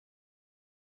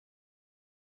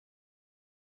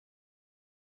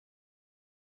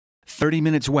30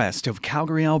 minutes west of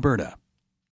Calgary, Alberta.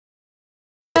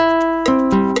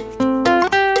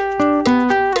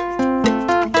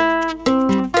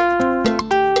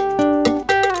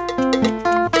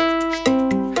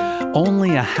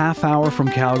 Only a half hour from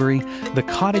Calgary, the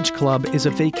Cottage Club is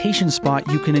a vacation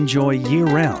spot you can enjoy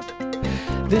year-round.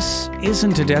 This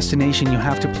isn't a destination you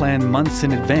have to plan months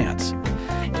in advance.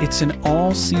 It's an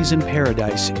all-season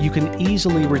paradise you can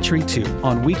easily retreat to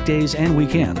on weekdays and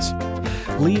weekends.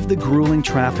 Leave the grueling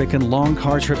traffic and long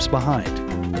car trips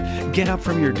behind. Get up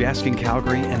from your desk in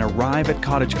Calgary and arrive at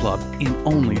Cottage Club in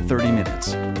only 30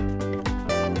 minutes.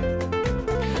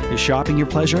 Is shopping your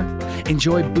pleasure?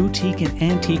 Enjoy boutique and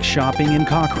antique shopping in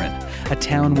Cochrane, a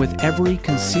town with every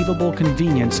conceivable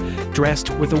convenience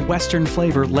dressed with a Western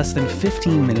flavor less than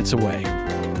 15 minutes away.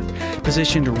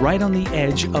 Positioned right on the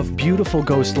edge of beautiful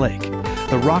Ghost Lake,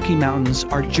 the Rocky Mountains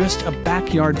are just a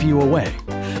backyard view away,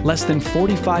 less than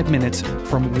 45 minutes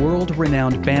from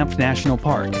world-renowned Banff National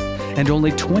Park, and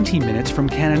only 20 minutes from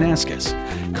Kananaskis.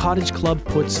 Cottage Club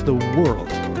puts the world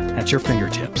at your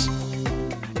fingertips.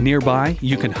 Nearby,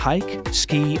 you can hike,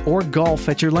 ski, or golf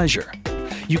at your leisure.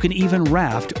 You can even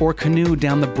raft or canoe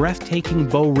down the breathtaking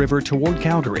Bow River toward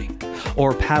Calgary,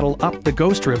 or paddle up the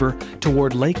Ghost River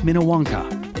toward Lake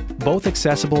Minnewanka, both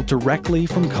accessible directly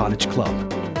from Cottage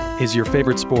Club. Is your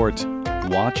favorite sport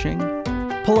watching?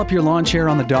 Pull up your lawn chair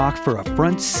on the dock for a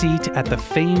front seat at the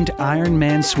famed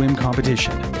Ironman swim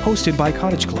competition, hosted by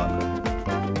Cottage Club.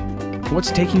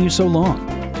 What's taking you so long?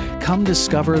 Come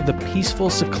discover the peaceful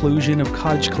seclusion of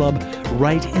Cottage Club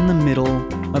right in the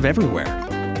middle of everywhere.